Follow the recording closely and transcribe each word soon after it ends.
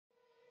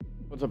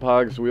What's up,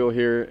 Hogs? Wheel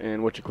here,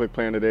 and what you click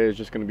plan today is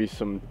just going to be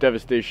some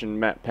Devastation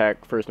Map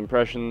Pack first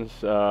impressions.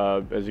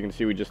 As you can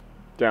see, we just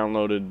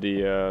downloaded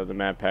the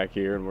map pack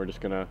here, and we're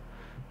just going to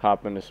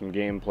hop into some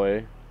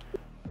gameplay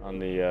on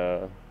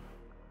the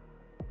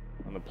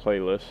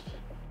playlist.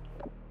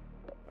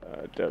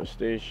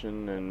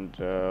 Devastation, and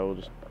we'll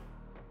just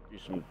do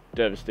some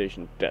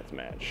Devastation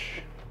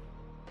Deathmatch.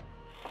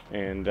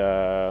 And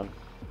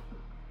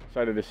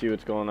excited to see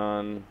what's going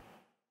on.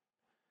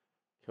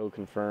 Kill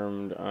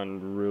confirmed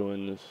on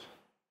Ruins.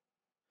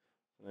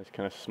 Nice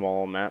kind of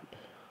small map.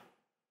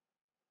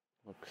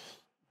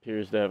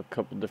 Appears to have a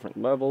couple different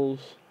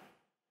levels.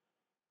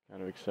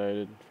 Kind of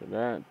excited for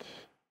that.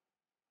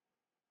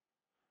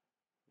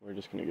 We're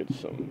just gonna get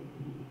some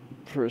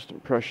first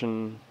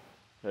impression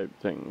type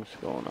things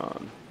going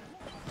on.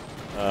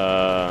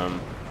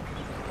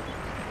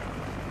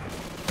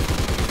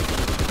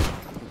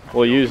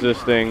 We'll use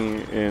this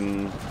thing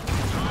in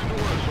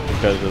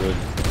because of the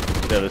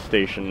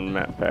Devastation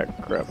Map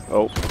Pack crap.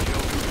 Oh.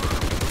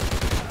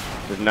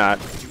 Did not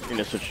mean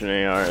to switch an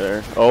AR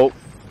there. Oh.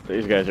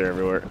 These guys are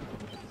everywhere.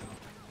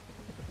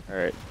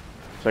 Alright.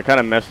 So I kind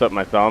of messed up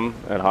my thumb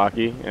at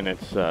hockey, and it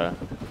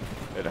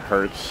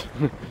hurts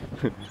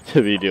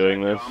to be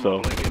doing this,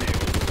 so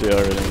see how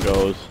everything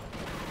goes.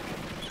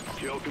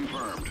 Kill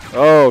confirmed.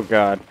 Oh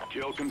god.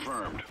 Kill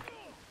confirmed.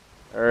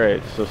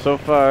 Alright, so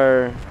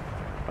far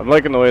I'm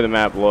liking the way the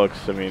map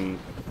looks. I mean,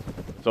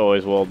 it's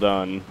always well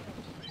done.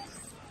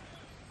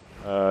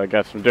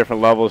 Got some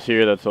different levels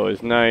here, that's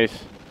always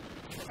nice.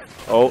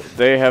 Oh,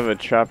 they have a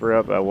chopper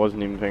up. I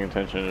wasn't even paying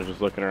attention, I was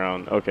just looking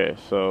around. Okay,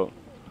 so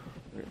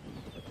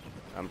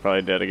I'm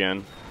probably dead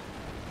again.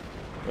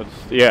 But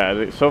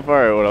yeah, so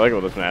far what I like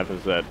about this map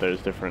is that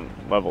there's different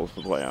levels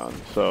to play on.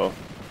 So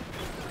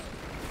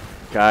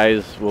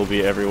guys will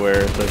be everywhere,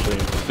 especially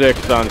in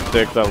 6 on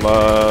 6. I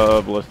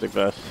love ballistic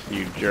vests,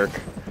 you jerk.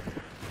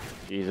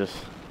 Jesus.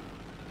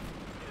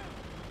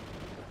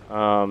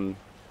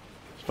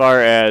 As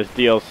far as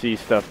DLC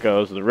stuff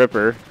goes, the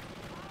Ripper,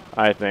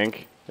 I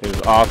think,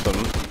 is awesome.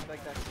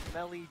 Like that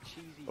smelly,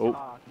 cheesy oh.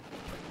 cock.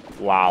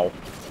 Wow.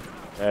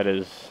 That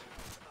is...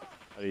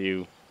 How do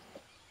you...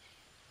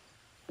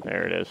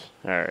 There it is.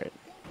 Alright.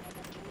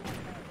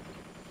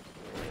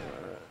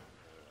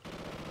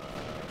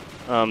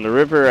 The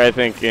Ripper, I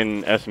think,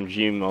 in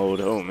SMG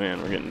mode... Oh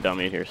man, we're getting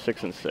dummied here.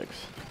 6 and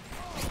 6.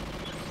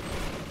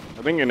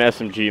 I think in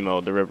SMG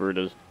mode, the Ripper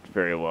does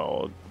very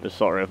well. The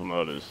assault rifle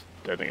mode is...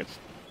 I think it's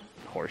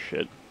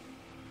horseshit.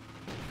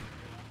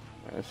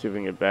 Let's see if we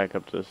can get back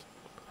up to this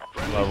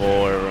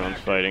level where everyone's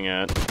fighting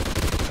at.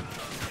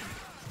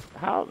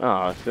 How?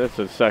 Oh, that's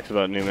what sucks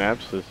about new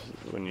maps, is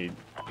when you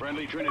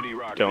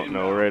don't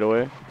know right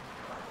away.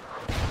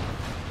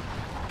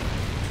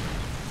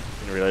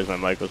 Didn't realize my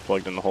mic was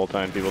plugged in the whole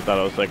time. People thought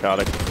I was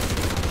psychotic.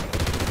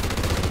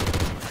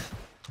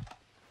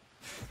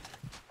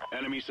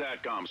 Enemy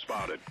SATCOM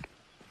spotted.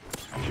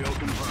 Kill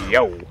confirmed.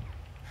 Yo!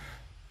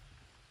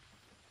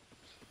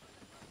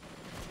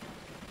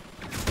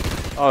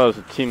 Oh, that was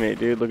a teammate,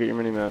 dude. Look at your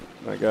minimap.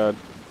 My god.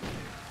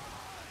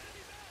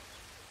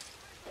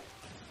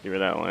 See where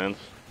that lands.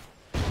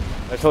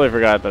 I totally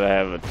forgot that I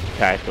have a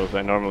tacticals.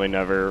 I normally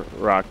never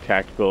rock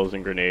tacticals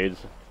and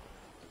grenades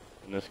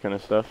and this kind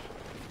of stuff.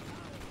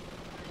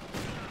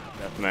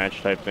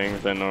 Deathmatch type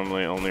things. I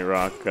normally only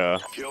rock,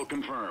 Kill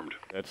confirmed.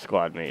 That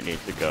squad mate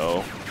needs to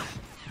go.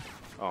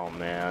 Oh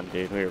man,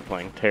 dude, we were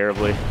playing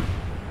terribly.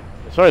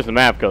 As far as the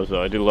map goes,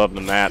 though, I do love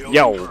the map. Kill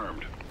Yo! confirmed.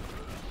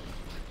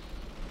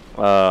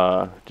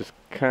 Just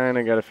kind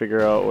of got to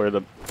figure out where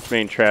the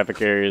main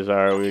traffic areas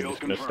are. We're just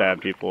going to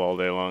stab people all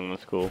day long.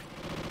 That's cool.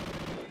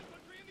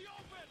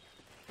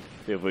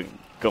 See if we can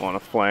go on a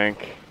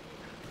flank.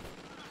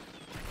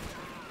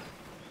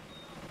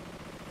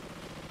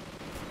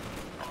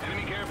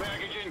 Enemy care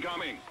package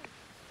incoming.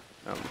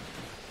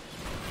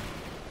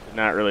 Did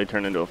not really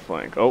turn into a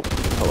flank. Oh,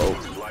 hello.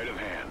 Sleight of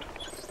hand.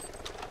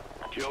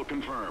 Kill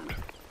confirmed.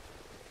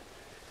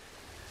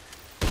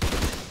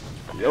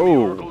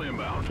 Yo.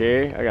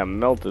 Okay, I got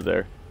melted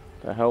there.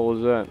 The hell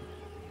was that?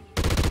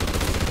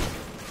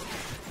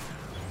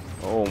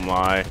 Oh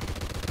my.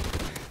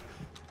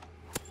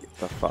 Get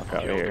the fuck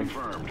out of here.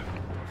 Confirmed.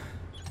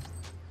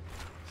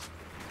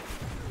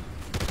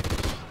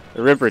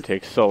 The Ripper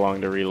takes so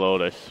long to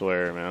reload, I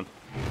swear, man.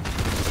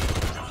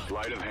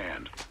 Sleight of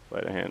hand.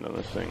 Sleight of hand on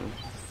this thing.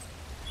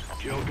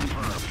 Kill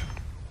confirmed.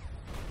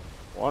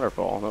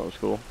 Waterfall, that was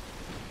cool.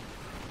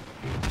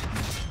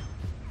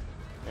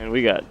 And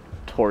we got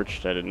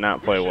torched. I did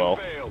not play well.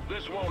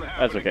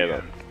 That's okay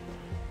though.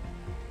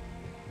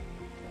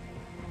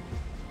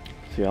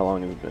 See how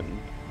long it's been.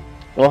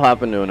 We'll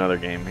hop into another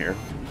game here.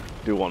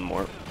 Do one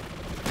more.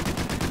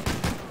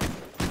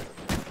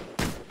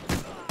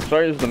 As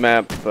far as the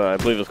map, I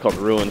believe it's called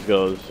Ruins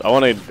goes, I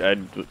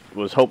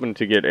was hoping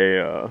to get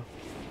a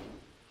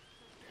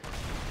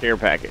care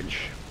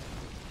package.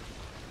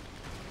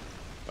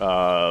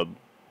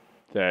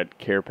 That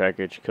care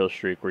package kill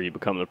streak where you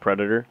become the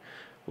predator.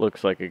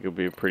 Looks like it could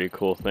be a pretty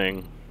cool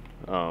thing.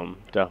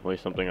 Definitely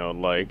something I would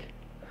like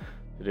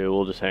to do.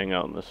 We'll just hang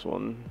out in this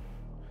one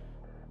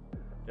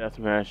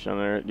Deathmatch on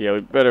Earth. Yeah, we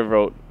better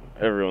vote.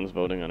 Everyone's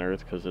voting on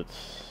Earth because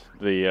it's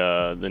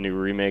the new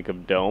remake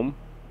of Dome.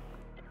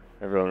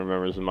 Everyone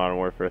remembers the Modern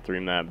Warfare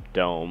 3 map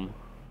Dome,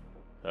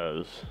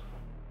 because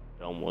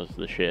Dome was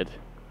the shit.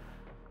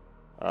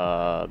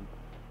 I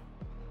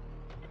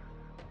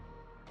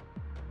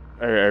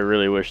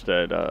really wish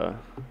that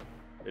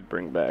they'd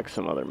bring back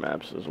some other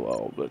maps as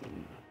well, but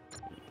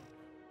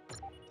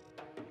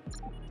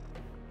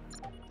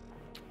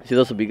see,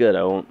 this will be good.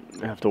 I won't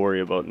have to worry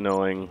about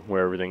knowing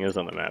where everything is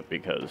on the map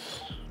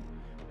because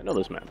I know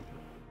this map.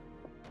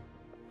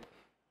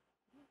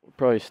 We'll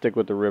probably stick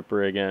with the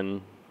Ripper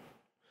again.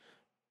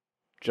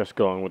 Just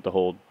going with the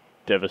whole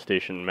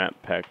Devastation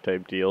Map Pack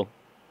type deal.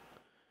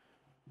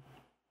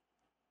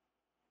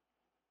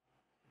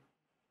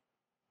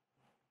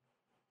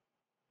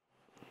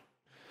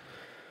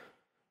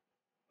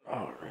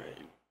 All right.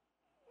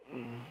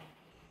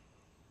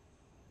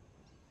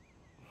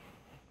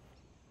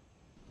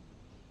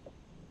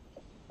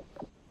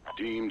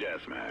 Team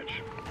deathmatch.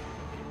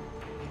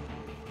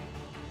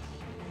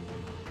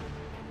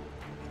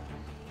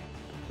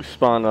 We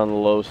spawned on the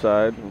low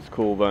side. That's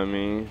cool by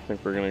me. I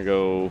think we're gonna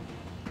go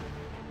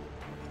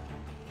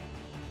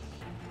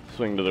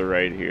swing to the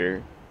right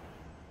here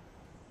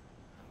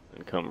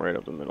and come right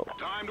up the middle.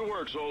 Time to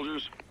work,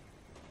 soldiers.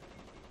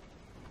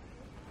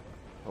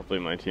 Hopefully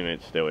my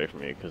teammates stay away from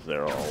me because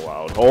they're all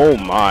loud. Oh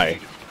my!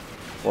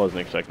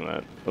 Wasn't expecting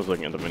that. I was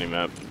looking at the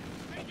mini-map.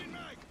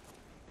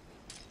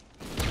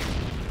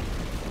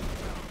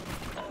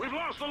 We've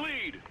lost the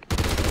lead.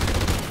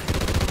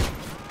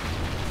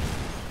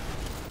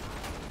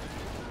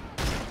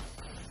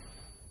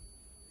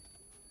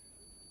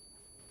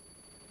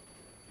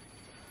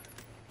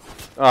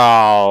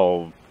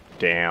 Oh,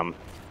 damn.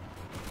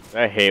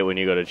 I hate when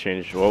you go to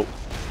change, whoa.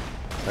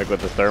 Like with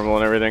the thermal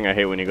and everything, I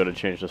hate when you go to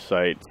change the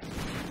sight.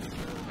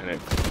 And it...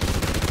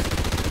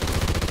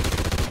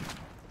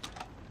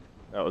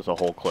 That was a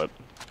whole clip.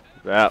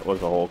 That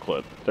was a whole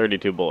clip.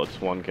 32 bullets,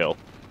 1 kill.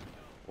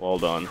 Well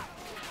done.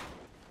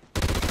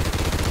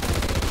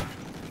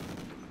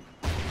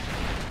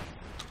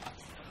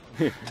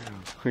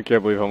 I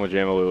can't believe how much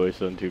ammo we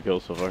wasted on 2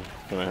 kills so far.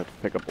 Gonna have to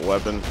pick up a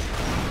weapon.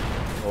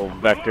 Little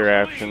vector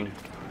action.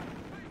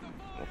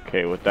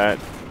 Okay, with that,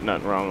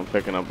 nothing wrong with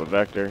picking up a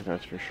vector,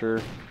 that's for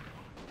sure.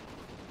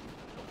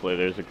 Hopefully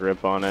there's a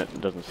grip on it. It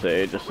doesn't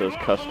say, it just says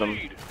custom.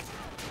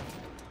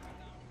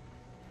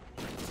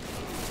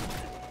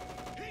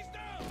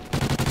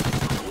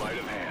 Light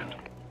of hand.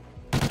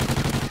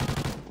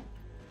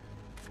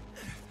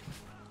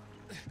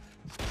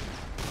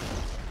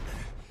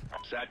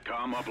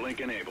 SATCOM uplink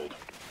enabled.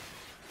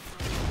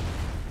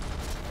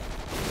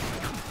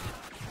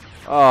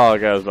 Oh, the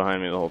guy was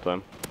behind me the whole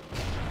time.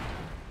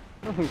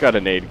 Got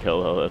a nade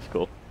kill though, that's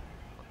cool.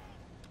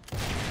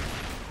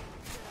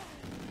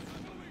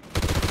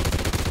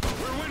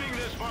 We're winning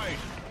this fight.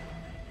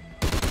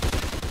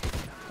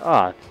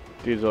 Ah,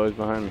 dude's always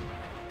behind me.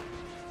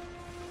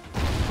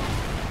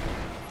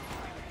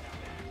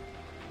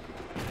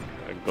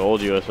 A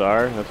gold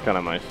USR, that's kind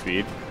of my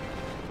speed.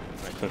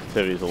 My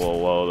sensitivity's a little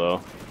low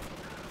though.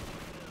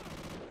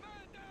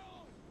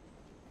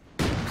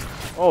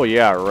 Oh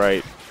yeah,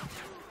 right.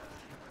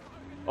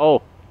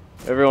 Oh,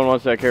 everyone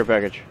wants that care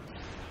package.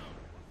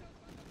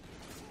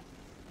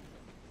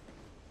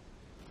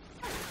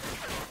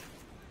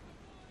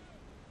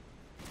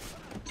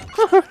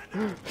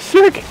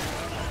 Sick!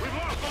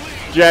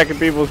 Jacking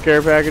people's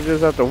care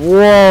packages after.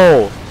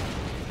 Whoa!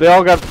 They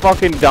all got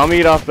fucking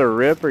dummied off the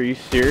rip. Are you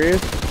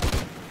serious?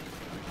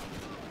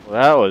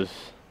 Well, that was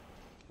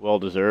well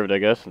deserved, I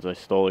guess, since I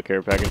stole the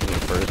care package in the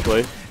first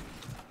place.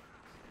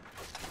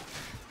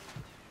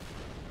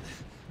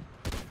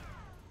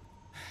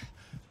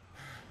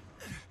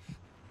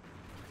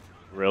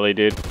 Really,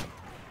 dude?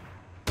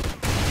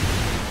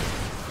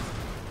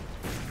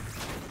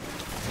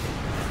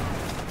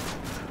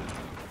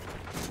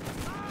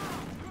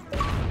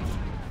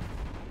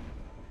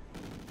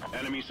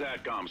 Enemy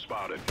SATCOM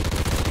spotted.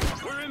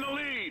 We're in the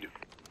lead.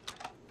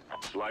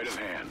 Sleight of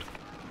hand.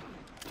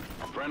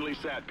 Friendly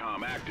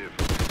SATCOM active.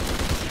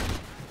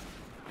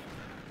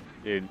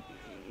 Dude,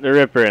 the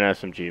Ripper in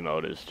SMG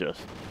mode is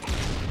just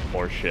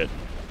horse shit.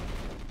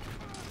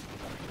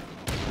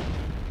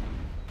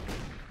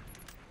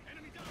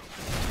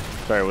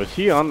 Sorry, was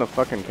he on the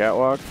fucking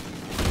catwalk?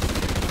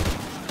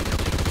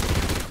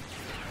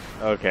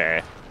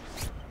 Okay.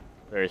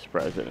 Very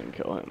surprised I didn't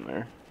kill him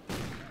there.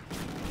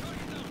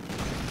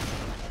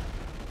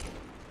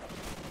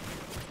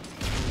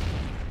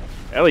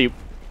 Alley-oop.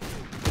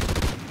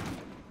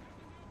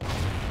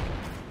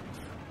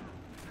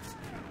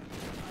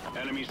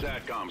 Enemy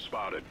SATCOM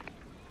spotted.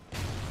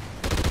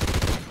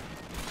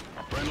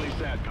 Friendly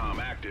SATCOM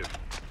active.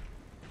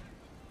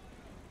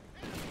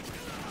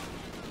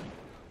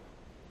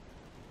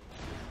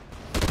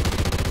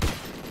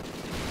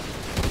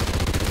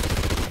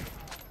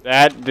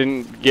 That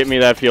didn't get me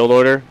that field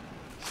order.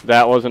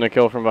 That wasn't a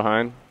kill from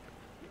behind.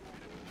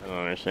 I don't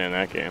understand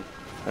that game.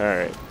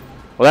 Alright.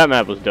 Well, that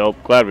map was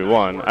dope. Glad we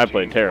won. I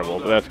played terrible,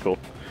 but that's cool.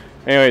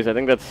 Anyways, I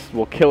think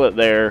we'll kill it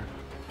there.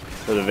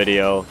 for the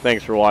video.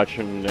 Thanks for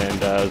watching,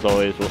 and as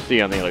always, we'll see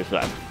you on the other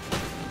side.